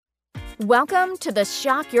Welcome to the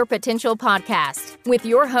Shock Your Potential podcast with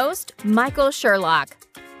your host, Michael Sherlock.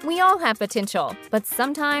 We all have potential, but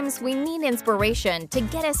sometimes we need inspiration to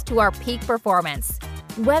get us to our peak performance.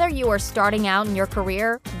 Whether you are starting out in your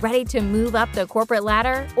career, ready to move up the corporate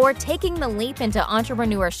ladder, or taking the leap into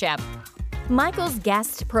entrepreneurship, Michael's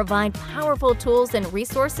guests provide powerful tools and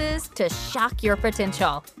resources to shock your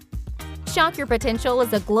potential. Shock Your Potential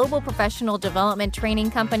is a global professional development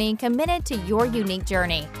training company committed to your unique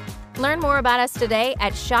journey. Learn more about us today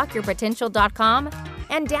at shockyourpotential.com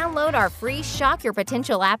and download our free Shock Your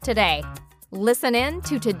Potential app today. Listen in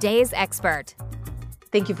to today's expert.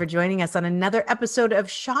 Thank you for joining us on another episode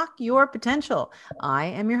of Shock Your Potential. I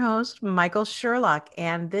am your host, Michael Sherlock,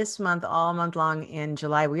 and this month, all month long in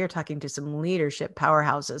July, we are talking to some leadership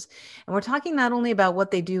powerhouses. And we're talking not only about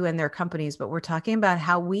what they do in their companies, but we're talking about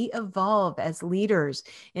how we evolve as leaders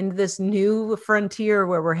in this new frontier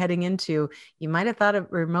where we're heading into. You might have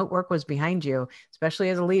thought remote work was behind you, especially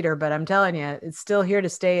as a leader, but I'm telling you, it's still here to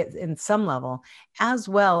stay in some level, as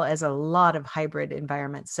well as a lot of hybrid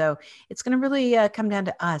environments. So it's going to really come down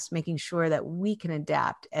to us making sure that we can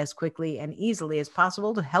adapt as quickly and easily as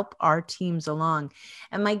possible to help our teams along.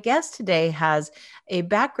 And my guest today has a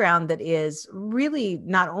background that is really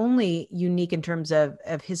not only unique in terms of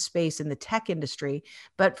his space in the tech industry,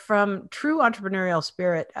 but from true entrepreneurial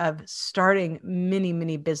spirit of starting many,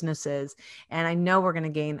 many businesses. And I know we're going to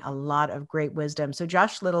gain a lot of great wisdom. So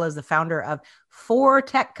Josh Little is the founder of 4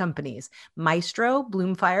 tech companies, Maestro,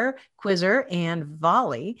 Bloomfire, Quizzer, and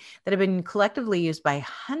Volley, that have been collectively used by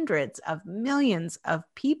hundreds of millions of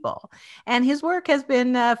people. And his work has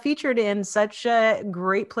been featured in such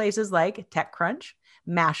great places like TechCrunch,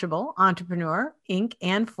 Mashable, Entrepreneur, Inc.,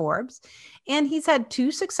 and Forbes. And he's had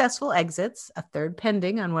 2 successful exits, a third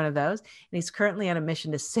pending on one of those. And he's currently on a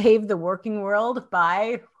mission to save the working world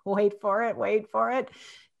by, wait for it,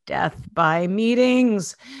 death by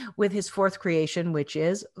meetings, with his 4th creation, which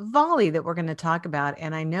is Volley, that we're going to talk about.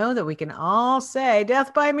 And I know that we can all say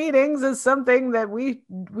death by meetings is something that we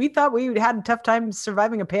thought we had a tough time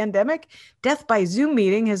surviving a pandemic. Death by Zoom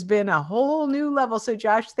meeting has been a whole new level. So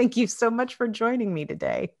Josh, thank you so much for joining me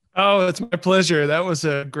today. Oh, it's my pleasure. That was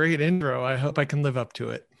a great intro. I hope I can live up to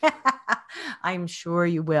it. I'm sure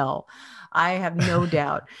you will. I have no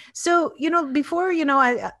doubt. So, before, I'm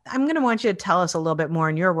going to want you to tell us a little bit more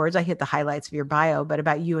in your words. I hit the highlights of your bio, but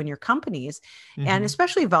about you and your companies, and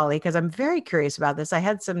especially Volley, because I'm very curious about this. I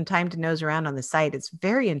had some time to nose around on the site. It's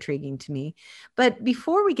very intriguing to me. But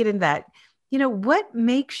before we get into that, what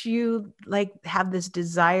makes you have this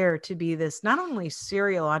desire to be this not only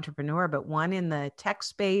serial entrepreneur, but one in the tech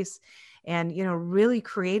space and, really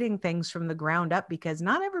creating things from the ground up, because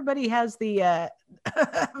not everybody has the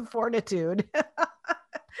fortitude,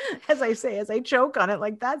 as I choke on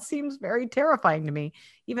it, that seems very terrifying to me,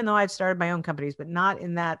 even though I've started my own companies, but not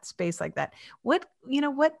in that space like that. What's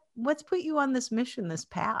put you on this mission, this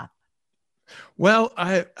path? Well,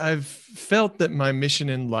 I've felt that my mission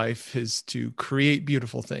in life is to create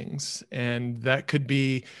beautiful things. And that could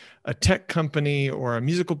be a tech company or a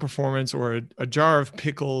musical performance or a jar of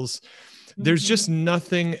pickles. There's just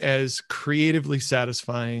nothing as creatively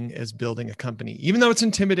satisfying as building a company, even though it's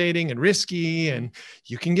intimidating and risky and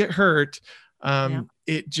you can get hurt.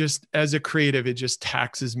 It just, as a creative, it just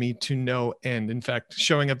taxes me to no end. In fact,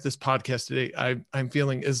 showing up this podcast today, I'm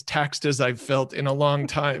feeling as taxed as I've felt in a long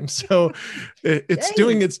time. So it's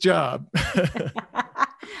doing its job.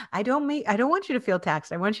 I don't want you to feel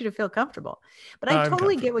taxed. I want you to feel comfortable, but I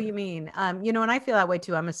totally get what you mean. And I feel that way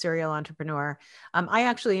too. I'm a serial entrepreneur. I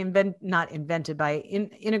actually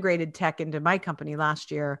integrated tech into my company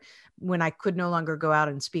last year when I could no longer go out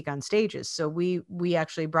and speak on stages. So we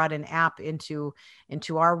actually brought an app into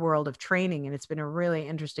our world of training, and it's been a really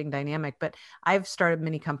interesting dynamic. But I've started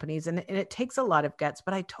many companies, and it takes a lot of guts,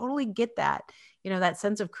 but I totally get that. That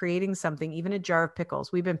sense of creating something, even a jar of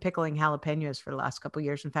pickles. We've been pickling jalapenos for the last couple of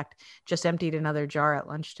years. In fact, just emptied another jar at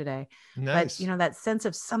lunch today. Nice. But, that sense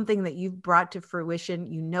of something that you've brought to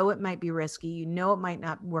fruition, it might be risky, it might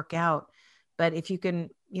not work out. But if you can,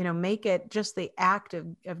 make it just the act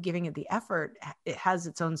of giving it the effort, it has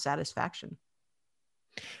its own satisfaction.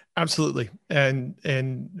 Absolutely. And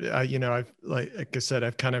I've, like I said,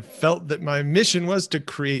 I've kind of felt that my mission was to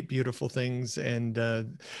create beautiful things, and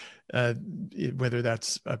whether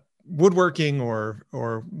that's woodworking or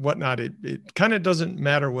whatnot, it kind of doesn't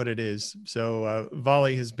matter what it is. So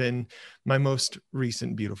Volley has been my most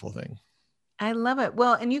recent beautiful thing. I love it.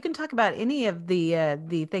 Well, and you can talk about any of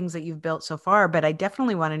the things that you've built so far, but I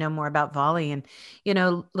definitely want to know more about Volley and,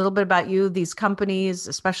 a little bit about you, these companies,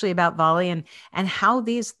 especially about Volley and how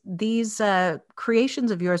these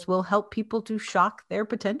creations of yours will help people to shock their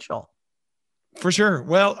potential. For sure.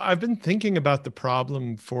 Well, I've been thinking about the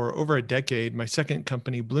problem for over a decade. My second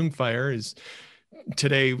company, Bloomfire, is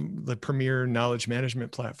today the premier knowledge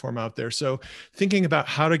management platform out there. So thinking about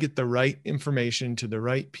how to get the right information to the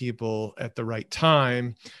right people at the right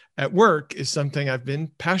time at work is something I've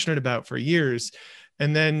been passionate about for years.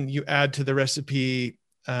 And then you add to the recipe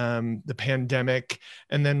the pandemic,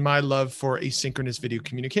 and then my love for asynchronous video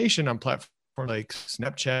communication on platforms like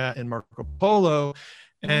Snapchat and Marco Polo.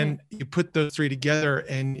 And you put those three together,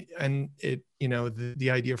 and it,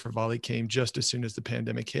 the idea for Volley came just as soon as the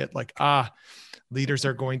pandemic hit. Like, leaders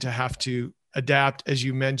are going to have to adapt, as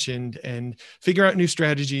you mentioned, and figure out new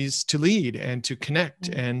strategies to lead and to connect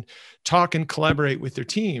and talk and collaborate with their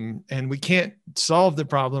team. And we can't solve the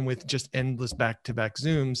problem with just endless back-to-back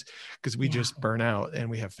Zooms, because we just burn out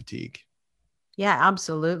and we have fatigue. Yeah,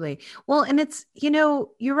 absolutely. Well, and it's,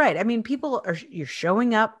 you're right. I mean, you're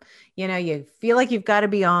showing up, you feel like you've got to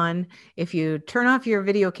be on. If you turn off your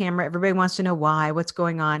video camera, everybody wants to know why, what's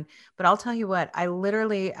going on. But I'll tell you what, I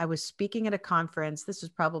was speaking at a conference. This was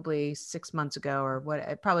probably 6 months ago, or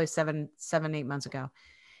probably 8 months ago.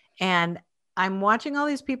 And I'm watching all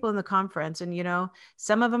these people in the conference, and,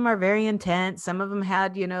 some of them are very intense. Some of them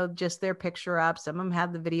had, just their picture up. Some of them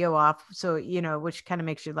had the video off. So, which kind of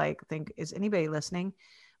makes you think, is anybody listening?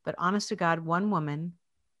 But honest to God, one woman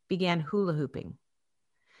began hula hooping.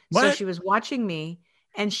 What? So she was watching me,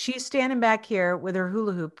 and she's standing back here with her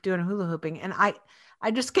hula hoop, doing hula hooping. And I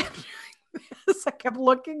just kept doing this. I kept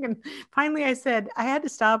looking, and finally I had to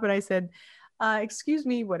stop, and I said, excuse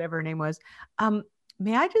me, whatever her name was.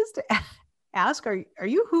 May I just ask, are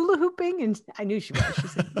you hula hooping? And I knew she was. She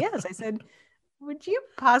said, yes. I said, would you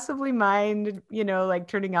possibly mind,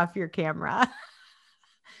 turning off your camera?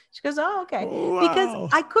 She goes, oh, okay. Wow. Because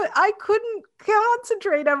I couldn't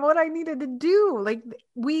concentrate on what I needed to do. Like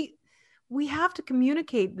we have to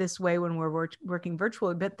communicate this way when we're working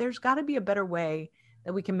virtually, but there's got to be a better way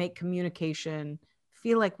that we can make communication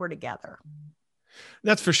feel like we're together.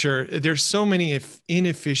 That's for sure. There's so many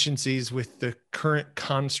inefficiencies with the current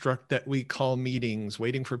construct that we call meetings,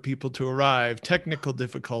 waiting for people to arrive, technical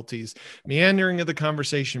difficulties, meandering of the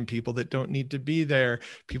conversation, people that don't need to be there,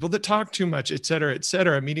 people that talk too much, et cetera, et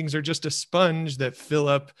cetera. Meetings are just a sponge that fill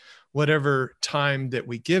up whatever time that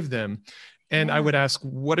we give them. And I would ask,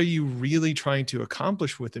 what are you really trying to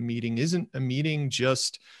accomplish with a meeting? Isn't a meeting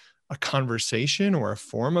just a conversation or a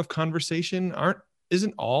form of conversation?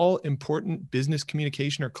 Isn't all important business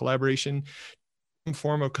communication or collaboration some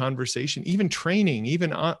form of conversation, even training,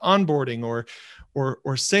 even onboarding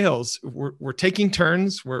or sales? We're taking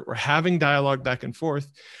turns. We're having dialogue back and forth.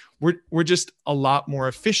 We're just a lot more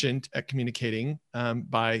efficient at communicating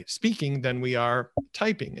by speaking than we are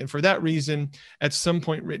typing. And for that reason, at some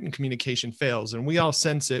point, written communication fails. And we all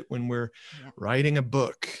sense it when we're writing a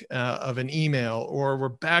book of an email, or we're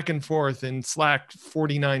back and forth in Slack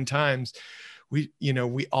 49 times.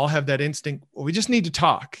 We all have that instinct. Well, we just need to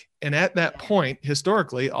talk. And at that point,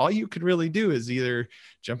 historically, all you could really do is either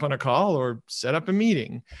jump on a call or set up a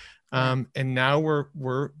meeting. And now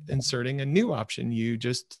we're inserting a new option. You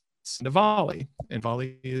just send a Volley, and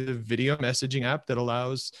Volley is a video messaging app that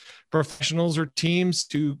allows professionals or teams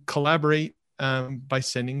to collaborate by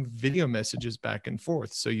sending video messages back and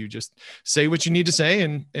forth. So you just say what you need to say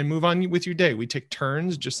and move on with your day. We take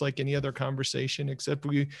turns just like any other conversation, except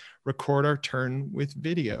we record our turn with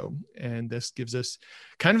video. And this gives us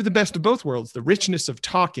kind of the best of both worlds, the richness of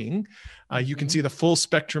talking. You can see the full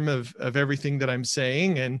spectrum of everything that I'm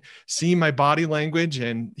saying and see my body language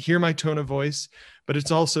and hear my tone of voice. But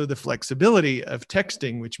it's also the flexibility of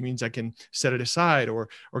texting, which means I can set it aside or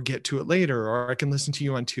get to it later, or I can listen to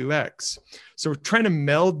you on 2x. So we're trying to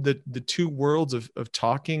meld the two worlds of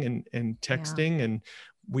talking and texting, and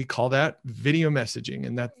we call that video messaging.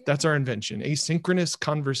 And that's our invention, asynchronous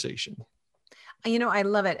conversation. I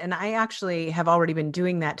love it. And I actually have already been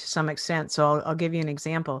doing that to some extent. So I'll give you an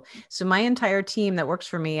example. So my entire team that works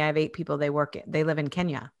for me, I have 8 people. They live in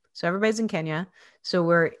Kenya. So everybody's in Kenya. So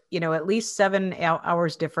we're, at least 7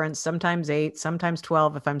 hours difference, sometimes 8, sometimes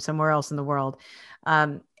 12 if I'm somewhere else in the world.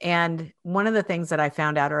 And one of the things that I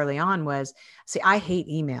found out early on was, I hate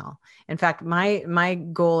email. In fact, my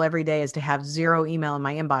goal every day is to have 0 email in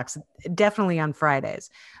my inbox, definitely on Fridays.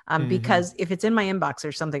 Because if it's in my inbox,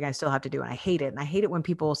 there's something I still have to do. And I hate it. And I hate it when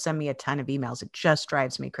people send me a ton of emails. It just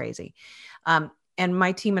drives me crazy. And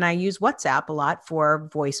my team and I use WhatsApp a lot for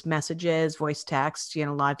voice messages, voice text, a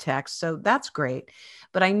lot of text. So that's great.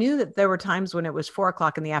 But I knew that there were times when it was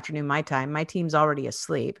 4:00 in the afternoon, my time, my team's already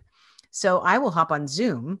asleep. So I will hop on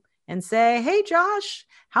Zoom and say, hey, Josh,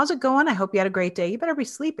 how's it going? I hope you had a great day. You better be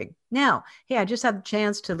sleeping. Now, hey, I just had the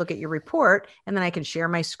chance to look at your report, and then I can share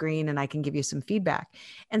my screen and I can give you some feedback.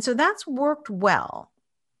 And so that's worked well.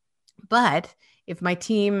 But if my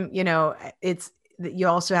team, you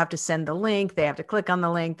also have to send the link. They have to click on the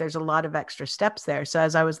link. There's a lot of extra steps there. So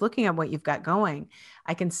as I was looking at what you've got going,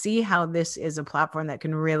 I can see how this is a platform that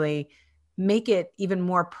can really make it even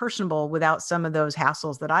more personable without some of those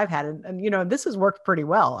hassles that I've had. And this has worked pretty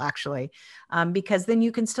well, actually, because then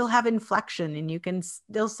you can still have inflection and you can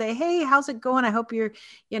still say, hey, how's it going? I hope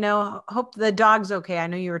hope the dog's okay. I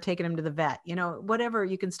know you were taking him to the vet, whatever.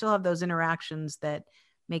 You can still have those interactions that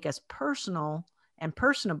make us personal and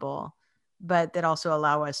personable, but that also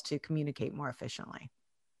allow us to communicate more efficiently.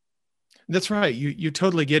 That's right. You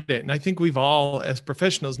totally get it. And I think we've all, as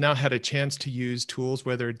professionals, now had a chance to use tools,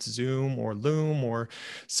 whether it's Zoom or Loom or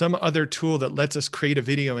some other tool that lets us create a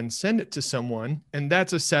video and send it to someone. And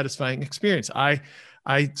that's a satisfying experience. I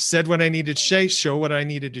said what I needed to say, show what I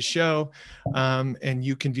needed to show, and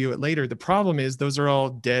you can view it later. The problem is those are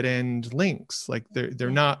all dead end links. Like they're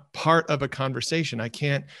not part of a conversation. I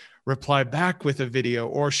can't reply back with a video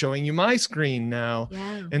or showing you my screen now.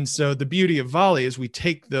 Yeah. And so the beauty of Volley is we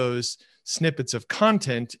take those snippets of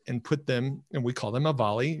content and put them, and we call them a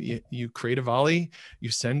volley. You create a volley,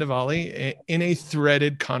 you send a volley in a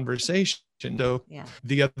threaded conversation. So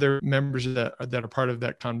the other members that are part of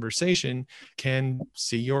that conversation can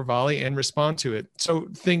see your volley and respond to it. So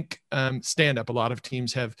think stand up. A lot of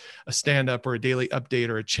teams have a stand up or a daily update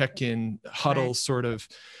or a check-in huddle sort of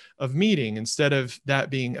meeting. Instead of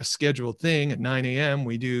that being a scheduled thing at 9 a.m.,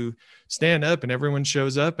 we do stand up and everyone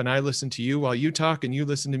shows up and I listen to you while you talk and you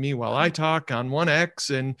listen to me while I talk on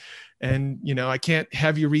 1X. And I can't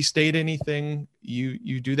have you restate anything.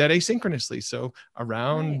 You do that asynchronously. So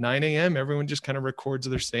around 9 a.m., everyone just kind of records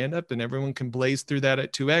their stand up and everyone can blaze through that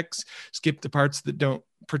at 2X, skip the parts that don't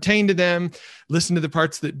pertain to them, listen to the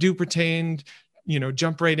parts that do pertain,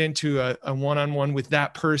 jump right into a one-on-one with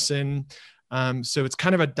that person. So it's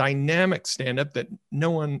kind of a dynamic stand-up that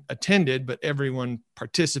no one attended, but everyone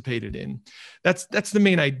participated in. That's the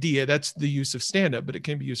main idea. That's the use of stand-up, but it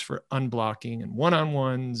can be used for unblocking and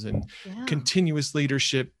one-on-ones and continuous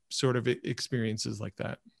leadership sort of experiences like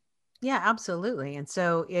that. Yeah, absolutely. And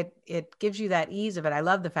so it gives you that ease of it. I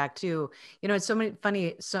love the fact too, it's so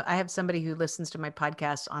funny. So I have somebody who listens to my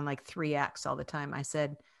podcast on like 3X all the time. I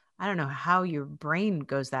said, I don't know how your brain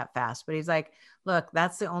goes that fast, but he's like, look,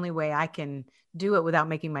 that's the only way I can do it without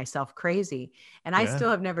making myself crazy. And I still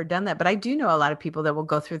have never done that, but I do know a lot of people that will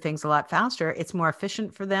go through things a lot faster. It's more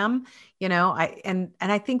efficient for them, and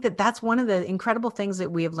I think that that's one of the incredible things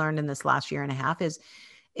that we have learned in this last year and a half is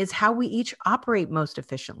how we each operate most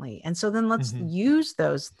efficiently. And so then let's use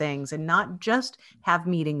those things and not just have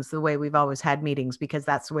meetings the way we've always had meetings, because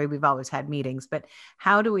that's the way we've always had meetings, but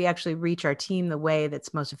how do we actually reach our team the way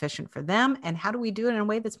that's most efficient for them? And how do we do it in a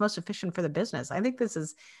way that's most efficient for the business? I think this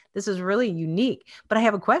is really unique, but I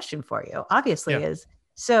have a question for you, obviously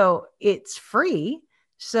so it's free.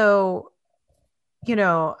 So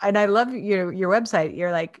and I love your website.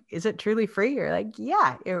 You're like, is it truly free? You're like,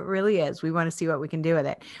 yeah, it really is. We want to see what we can do with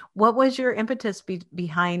it. What was your impetus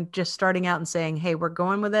behind just starting out and saying, hey, we're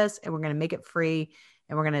going with this and we're going to make it free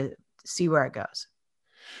and we're going to see where it goes?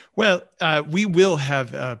 Well, we will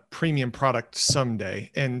have a premium product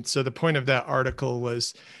someday. And so the point of that article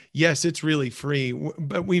was, yes, it's really free,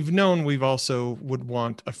 but we've known we've also would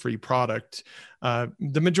want a free product.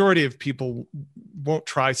 The majority of people won't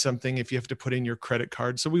try something if you have to put in your credit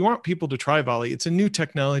card. So we want people to try Volley. It's a new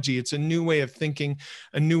technology. It's a new way of thinking,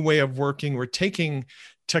 a new way of working. We're taking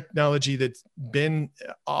technology that's been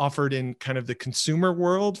offered in kind of the consumer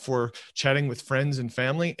world for chatting with friends and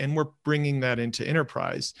family, and we're bringing that into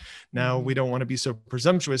enterprise. Now, we don't want to be so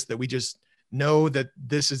presumptuous that we just know that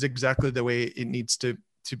this is exactly the way it needs to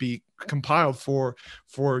be compiled for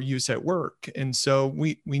use at work. And so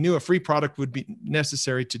we knew a free product would be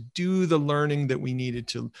necessary to do the learning that we needed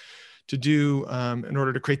to do in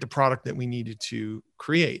order to create the product that we needed to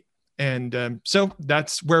create. And so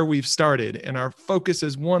that's where we've started. And our focus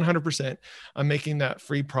is 100% on making that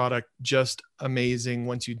free product just amazing.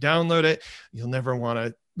 Once you download it, you'll never want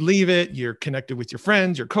to leave it. You're connected with your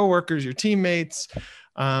friends, your coworkers, your teammates.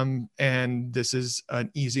 And this is an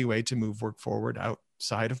easy way to move work forward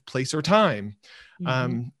outside of place or time.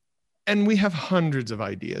 And we have hundreds of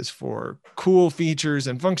ideas for cool features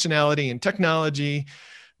and functionality and technology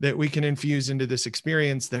that we can infuse into this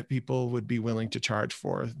experience that people would be willing to charge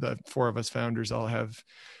for. The four of us founders all have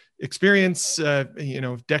experience,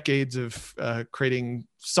 decades of creating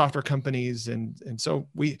software companies. And so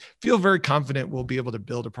we feel very confident we'll be able to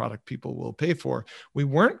build a product people will pay for. We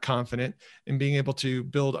weren't confident in being able to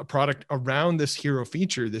build a product around this hero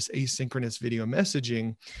feature, this asynchronous video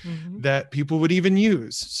messaging that people would even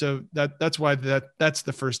use. So that's why that's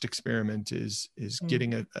the first experiment is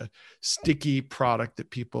getting a sticky product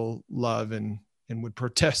that people love and would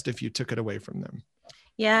protest if you took it away from them.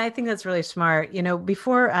 Yeah, I think that's really smart.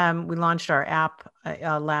 Before we launched our app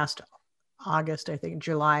last August, I think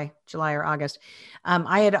July or August,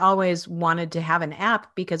 I had always wanted to have an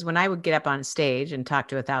app because when I would get up on stage and talk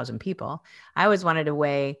to 1,000 people, I always wanted a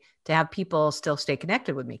way to have people still stay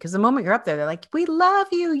connected with me. Because the moment you're up there, they're like, "We love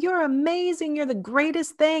you. You're amazing. You're the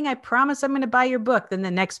greatest thing. I promise I'm going to buy your book." Then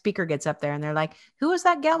the next speaker gets up there and they're like, "Who is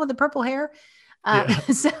that gal with the purple hair?"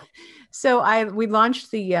 We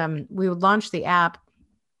launched the app.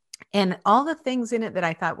 And all the things in it that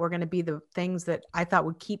I thought were going to be the things that I thought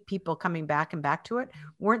would keep people coming back and back to it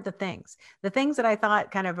weren't the things. The things that I thought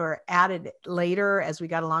kind of were added later as we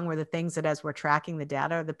got along were the things that as we're tracking the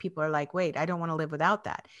data, the people are like, wait, I don't want to live without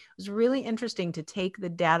that. It was really interesting to take the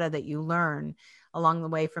data that you learn along the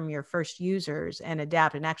way from your first users and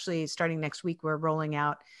adapt. And actually starting next week, we're rolling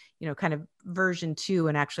out, kind of version 2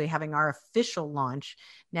 and actually having our official launch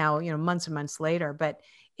now, months and months later. But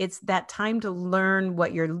it's that time to learn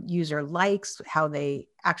what your user likes, how they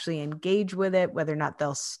actually engage with it, whether or not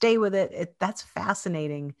they'll stay with it. That's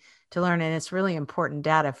fascinating to learn. And it's really important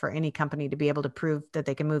data for any company to be able to prove that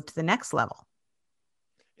they can move to the next level.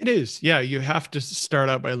 It is. Yeah. You have to start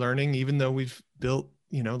out by learning, even though we've built,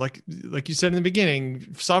 like you said in the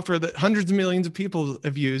beginning, software that hundreds of millions of people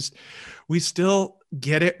have used, we still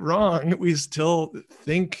get it wrong. We still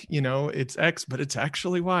think, it's X, but it's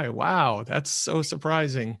actually Y. Wow. That's so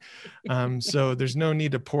surprising. So there's no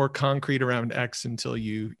need to pour concrete around X until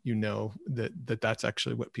you know that's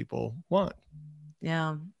actually what people want.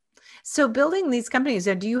 Yeah. So building these companies,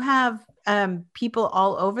 do you have people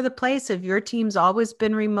all over the place? Have your teams always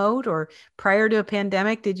been remote, or prior to a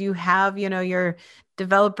pandemic, did you have, your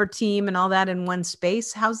developer team and all that in one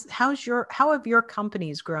space? How have your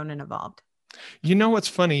companies grown and evolved? What's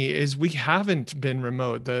funny is we haven't been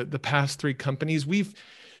remote. The past 3 companies, we've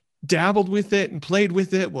dabbled with it and played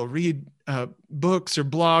with it. We'll read books or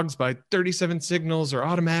blogs by 37 Signals or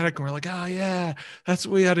Automatic, and we're like, oh yeah, that's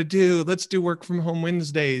what we ought to do. Let's do work from home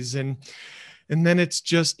Wednesdays. And then it's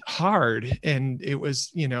just hard. And it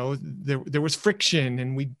was, there was friction,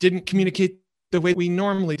 and we didn't communicate the way we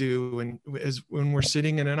normally do when we're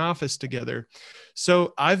sitting in an office together.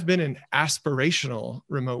 So I've been an aspirational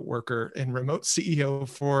remote worker and remote CEO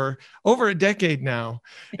for over a decade now.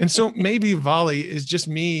 And so maybe Volley is just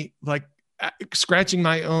me like scratching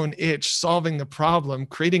my own itch, solving the problem,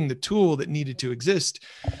 creating the tool that needed to exist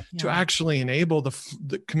to actually enable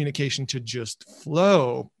the communication to just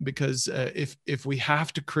flow. Because if we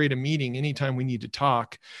have to create a meeting anytime we need to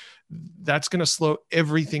talk, that's going to slow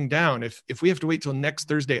everything down. If we have to wait till next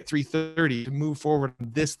Thursday at 3:30 to move forward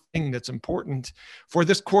on this thing that's important for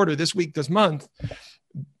this quarter, this week, this month,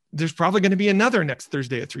 there's probably going to be another next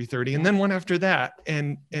Thursday at 3:30 and then one after that.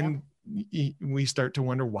 And we start to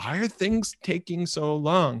wonder, why are things taking so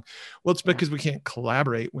long? Well, it's because we can't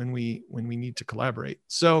collaborate when we need to collaborate.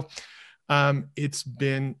 So it's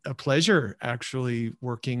been a pleasure actually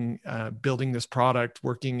working, building this product,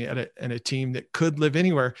 working at a team that could live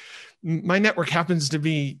anywhere. My network happens to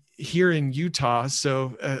be here in Utah.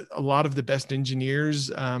 So a lot of the best engineers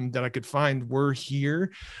that I could find were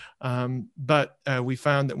here. But we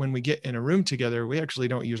found that when we get in a room together, we actually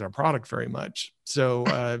don't use our product very much. So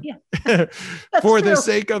for the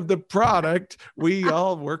sake of the product, we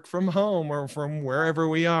all work from home or from wherever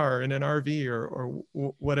we are in an RV or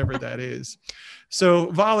whatever that is.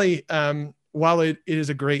 So Volley, while it is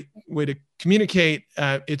a great way to communicate,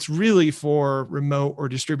 it's really for remote or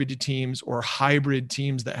distributed teams or hybrid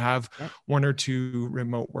teams that have 1 or 2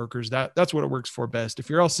 remote workers. That's what it works for best. If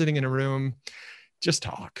you're all sitting in a room, just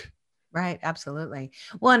talk. Right. Absolutely.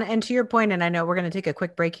 Well, and to your point, and I know we're going to take a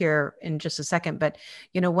quick break here in just a second, but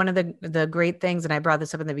one of the great things, and I brought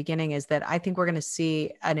this up in the beginning, is that I think we're going to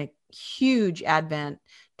see a huge advent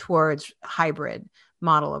towards hybrid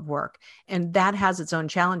model of work. And that has its own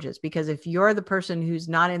challenges, because if you're the person who's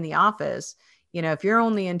not in the office, if you're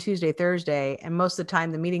only in Tuesday, Thursday, and most of the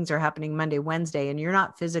time the meetings are happening Monday, Wednesday, and you're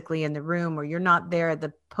not physically in the room, or you're not there at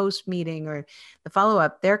the post meeting or the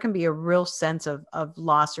follow-up, there can be a real sense of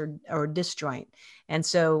loss or disjoint. And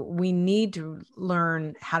so we need to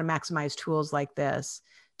learn how to maximize tools like this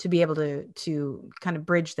to be able to kind of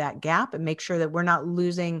bridge that gap and make sure that we're not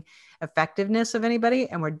losing effectiveness of anybody,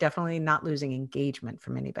 and we're definitely not losing engagement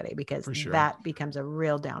from anybody, because that becomes a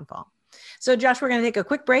real downfall. So Josh, we're going to take a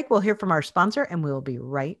quick break. We'll hear from our sponsor and we'll be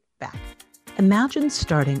right back. Imagine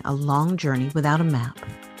starting a long journey without a map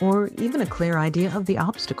or even a clear idea of the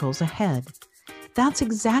obstacles ahead. That's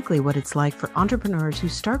exactly what it's like for entrepreneurs who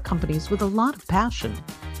start companies with a lot of passion,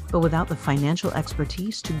 but without the financial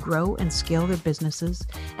expertise to grow and scale their businesses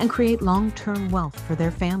and create long-term wealth for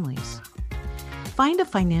their families. Find a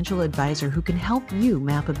financial advisor who can help you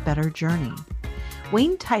map a better journey.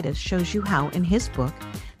 Wayne Titus shows you how in his book,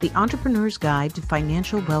 The Entrepreneur's Guide to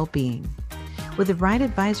Financial Well-Being. With the right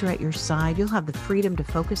advisor at your side, you'll have the freedom to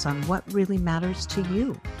focus on what really matters to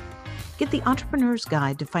you. Get The Entrepreneur's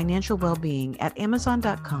Guide to Financial Well-Being at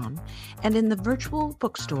Amazon.com and in the virtual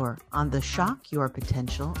bookstore on the Shock Your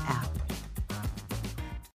Potential app.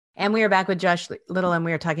 And we are back with Josh Little, and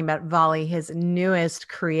we are talking about Volley, his newest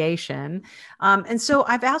creation. And so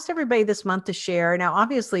I've asked everybody this month to share. Now,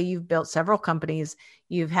 obviously, you've built several companies.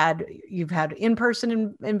 You've had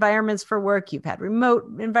in-person environments for work. You've had remote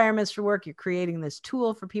environments for work. You're creating this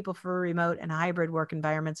tool for people for remote and hybrid work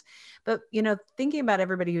environments. But, thinking about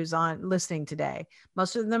everybody who's listening today,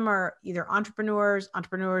 most of them are either entrepreneurs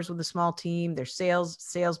with a small team, they're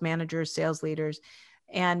sales managers, sales leaders,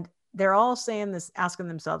 and they're all asking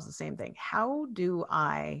themselves the same thing. How do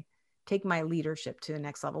I take my leadership to the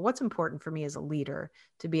next level? What's important for me as a leader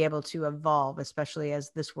to be able to evolve, especially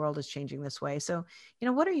as this world is changing this way? So,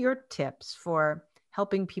 what are your tips for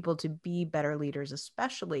helping people to be better leaders,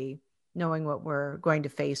 especially knowing what we're going to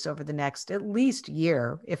face over the next at least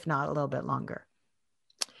year, if not a little bit longer?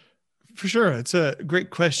 For sure. It's a great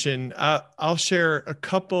question. I'll share a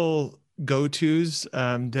couple go-tos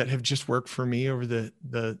that have just worked for me over the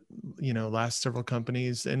last several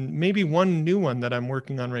companies, and maybe one new one that I'm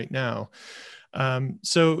working on right now.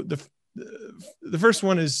 So the first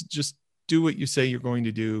one is just do what you say you're going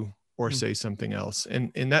to do, or say something else.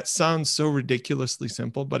 And that sounds so ridiculously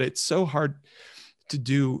simple, but it's so hard to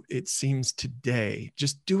do, it seems, today.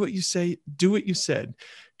 Just do what you say, do what you said.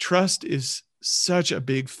 Trust is such a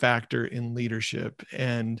big factor in leadership,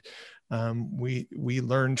 and we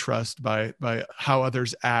learn trust by how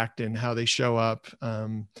others act and how they show up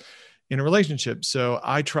in a relationship. So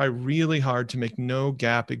I try really hard to make no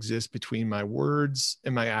gap exist between my words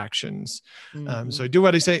and my actions. So I do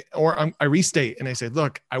what I say, or I restate and I say,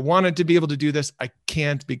 look, I wanted to be able to do this. I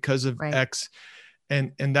can't because of X.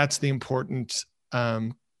 And that's the important,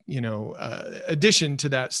 addition to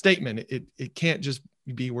that statement. It can't just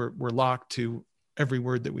be we're locked to every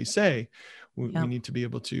word that we say. We need to be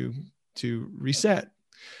able to reset.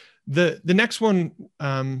 The next one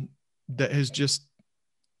that has just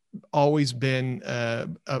always been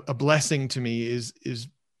a blessing to me is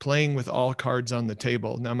playing with all cards on the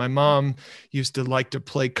table. Now, my mom used to like to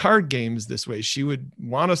play card games this way. She would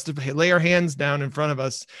want us to lay our hands down in front of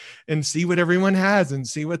us and see what everyone has and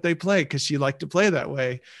see what they play, because she liked to play that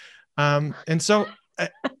way. And so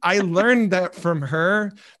I learned that from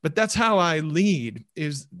her, but that's how I lead.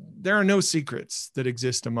 Is there are no secrets that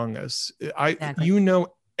exist among us.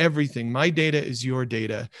 Everything. My data is your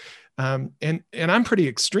data. And I'm pretty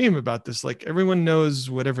extreme about this. Like, everyone knows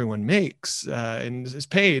what everyone makes and is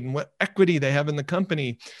paid and what equity they have in the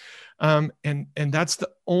company. And that's the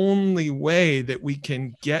only way that we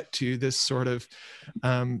can get to this sort of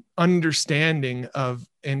understanding of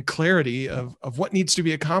and clarity of what needs to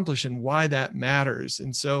be accomplished and why that matters.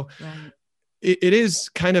 And so it is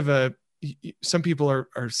kind of some people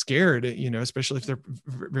are scared, especially if they're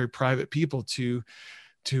very private people, to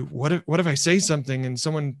what if I say something and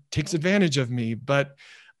someone takes advantage of me? But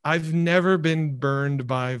I've never been burned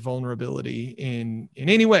by vulnerability in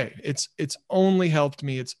any way. It's only helped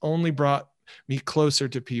me. It's only brought me closer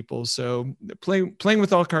to people. So playing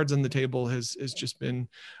with all cards on the table has just been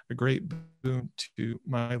a great boon to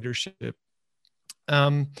my leadership.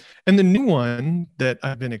 And the new one that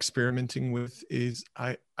I've been experimenting with is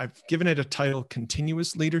I've given it a title: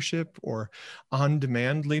 continuous leadership or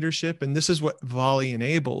on-demand leadership. And this is what Volley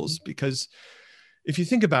enables, because if you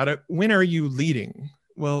think about it, when are you leading?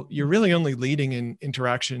 Well, you're really only leading in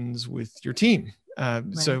interactions with your team.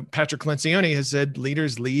 So Patrick Lencioni has said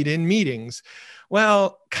leaders lead in meetings.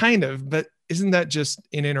 Well, kind of, but isn't that just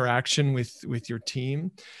an interaction with your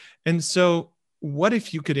team? And so what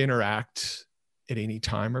if you could interact at any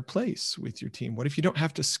time or place with your team? What if you don't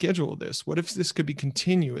have to schedule this? What if this could be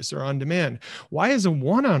continuous or on demand? Why is a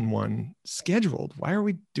one-on-one scheduled? Why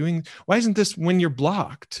isn't this when you're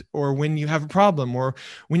blocked, or when you have a problem, or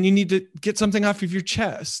when you need to get something off of your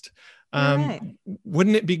chest?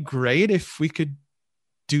 Wouldn't it be great if we could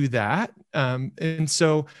do that. And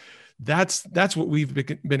so that's what we've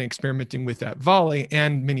been experimenting with at Volley,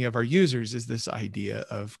 and many of our users, is this idea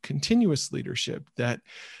of continuous leadership, that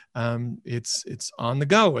it's on the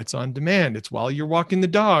go, it's on demand, it's while you're walking the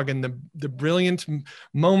dog, and the brilliant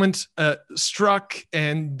moment struck,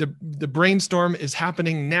 and the brainstorm is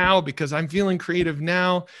happening now because I'm feeling creative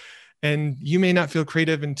now, and you may not feel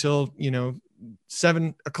creative until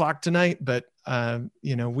 7 o'clock tonight, but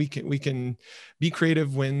we can be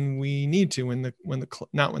creative when we need to,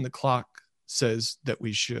 not when the clock says that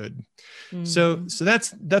we should. Mm-hmm. So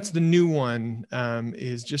that's the new one,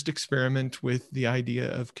 is just experiment with the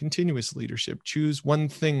idea of continuous leadership. Choose one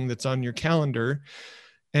thing that's on your calendar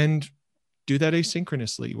and do that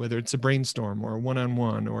asynchronously, whether it's a brainstorm or a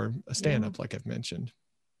one-on-one or a stand-up, like I've mentioned.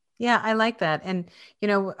 Yeah, I like that. And,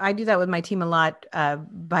 I do that with my team a lot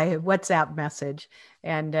by WhatsApp message.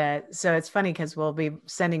 And so it's funny because we'll be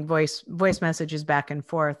sending voice messages back and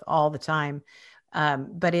forth all the time.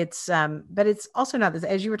 But it's also not this,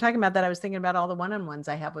 as you were talking about that, I was thinking about all the one-on-ones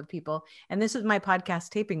I have with people. And this is my podcast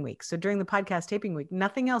taping week. So during the podcast taping week,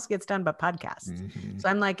 nothing else gets done but podcasts. Mm-hmm. So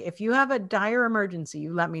I'm like, if you have a dire emergency,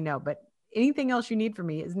 you let me know. But anything else you need from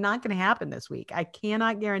me is not going to happen this week. I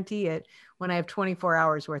cannot guarantee it when I have 24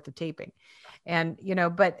 hours worth of taping. And,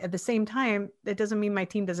 but at the same time, that doesn't mean my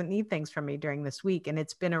team doesn't need things from me during this week. And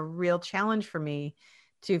it's been a real challenge for me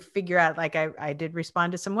to figure out, like I did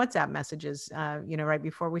respond to some WhatsApp messages, right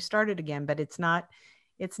before we started again, but it's not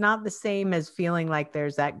the same as feeling like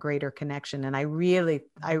there's that greater connection. And I really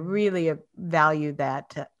value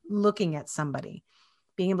that, looking at somebody,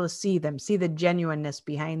 being able to see them, see the genuineness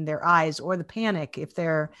behind their eyes, or the panic. If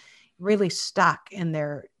they're really stuck in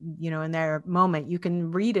their moment, you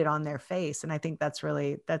can read it on their face. And I think that's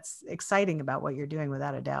exciting about what you're doing,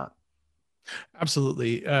 without a doubt.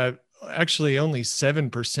 Absolutely. Actually, only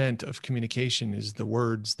 7% of communication is the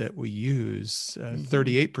words that we use.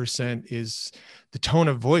 38% is the tone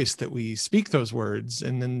of voice that we speak those words.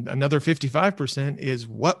 And then another 55% is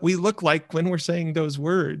what we look like when we're saying those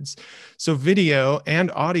words. So video and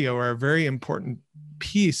audio are a very important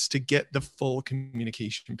piece to get the full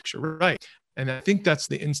communication picture right. And I think that's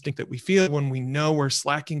the instinct that we feel when we know we're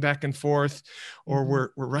slacking back and forth, or we're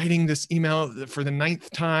writing this email for the 9th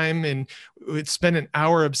time and we'd spend an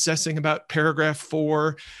hour obsessing about paragraph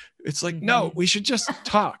 4. It's like, no, we should just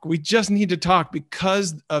talk. We just need to talk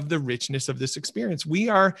because of the richness of this experience. We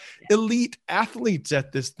are elite athletes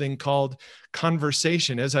at this thing called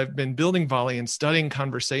conversation. As I've been building Volley and studying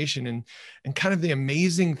conversation and kind of the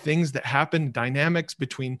amazing things that happen, dynamics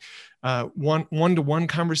between one-to-one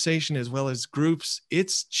conversation as well as groups,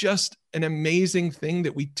 it's just an amazing thing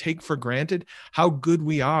that we take for granted, how good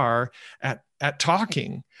we are at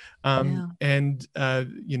talking. And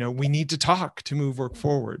we need to talk to move work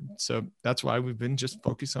forward. So that's why we've been just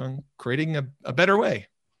focused on creating a better way.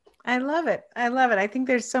 I love it. I think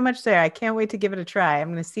there's so much there. I can't wait to give it a try. I'm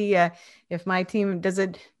going to see if my team, does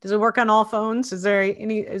it work on all phones? Is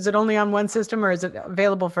it only on one system, or is it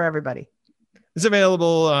available for everybody? It's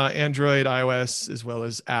available Android, iOS, as well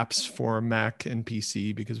as apps for Mac and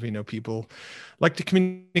PC, because we know people like to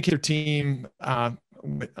communicate their team at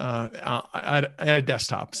a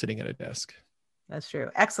desktop, sitting at a desk. That's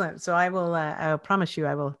true. Excellent. So I'll promise you,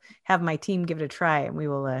 I will have my team give it a try, and we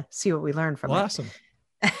will see what we learn from it. Awesome.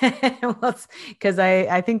 Well, because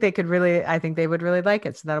I think they would really like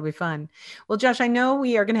it. So that'll be fun. Well, Josh, I know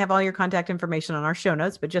we are going to have all your contact information on our show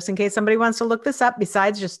notes, but just in case somebody wants to look this up,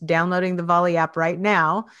 besides just downloading the Volley app right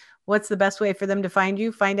now, what's the best way for them to find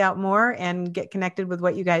you, find out more, and get connected with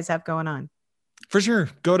what you guys have going on? For sure.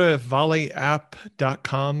 Go to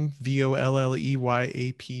volleyapp.com, VOLLEYAPP,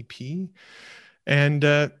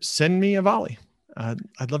 and send me a volley.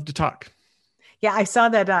 I'd love to talk. Yeah, I saw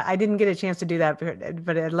that. I didn't get a chance to do that,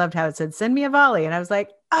 but I loved how it said, send me a volley. And I was like,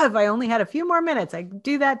 if I only had a few more minutes, I could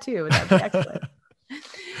do that too. That'd be excellent.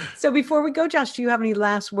 So before we go, Josh, do you have any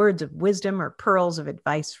last words of wisdom or pearls of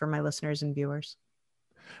advice for my listeners and viewers?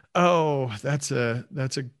 Oh, that's a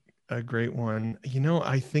great one.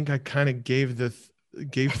 I think I kind of gave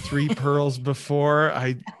 3 pearls before.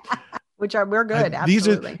 We're good.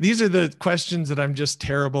 Absolutely. These are the questions that I'm just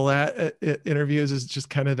terrible at interviews, is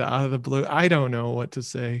just kind of the out of the blue. I don't know what to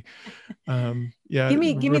say. Yeah. Give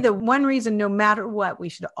me the one reason, no matter what, we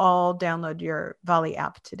should all download your Volley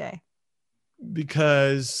app today.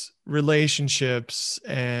 Because relationships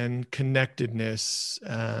and connectedness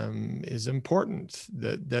is important.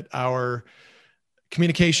 That our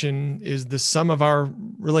communication is the sum of our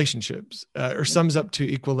relationships, or sums up to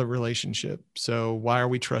equal a relationship. So why are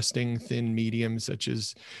we trusting thin mediums such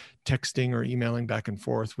as texting or emailing back and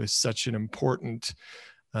forth with such an important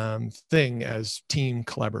thing as team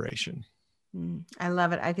collaboration. I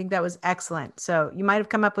love it. I think that was excellent. So you might have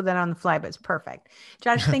come up with that on the fly, but it's perfect.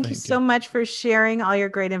 Josh, thank you so much for sharing all your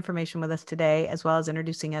great information with us today, as well as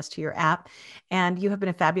introducing us to your app. And you have been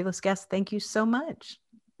a fabulous guest. Thank you so much.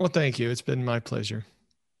 Well, thank you. It's been my pleasure.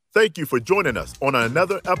 Thank you for joining us on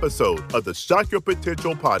another episode of the Shock Your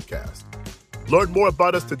Potential podcast. Learn more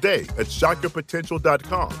about us today at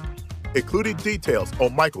shockyourpotential.com, including details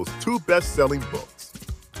on Michael's 2 best-selling books.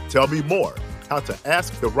 Tell me more, how to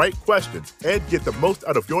ask the right questions and get the most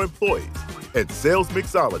out of your employees, and Sales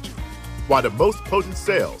Mixology, why the most potent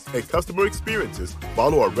sales and customer experiences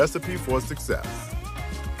follow a recipe for success.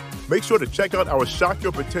 Make sure to check out our Shock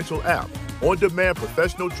Your Potential app, on-demand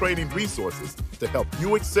professional training resources to help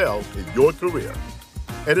you excel in your career.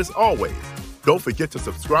 And as always, don't forget to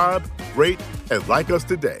subscribe, rate, and like us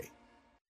today.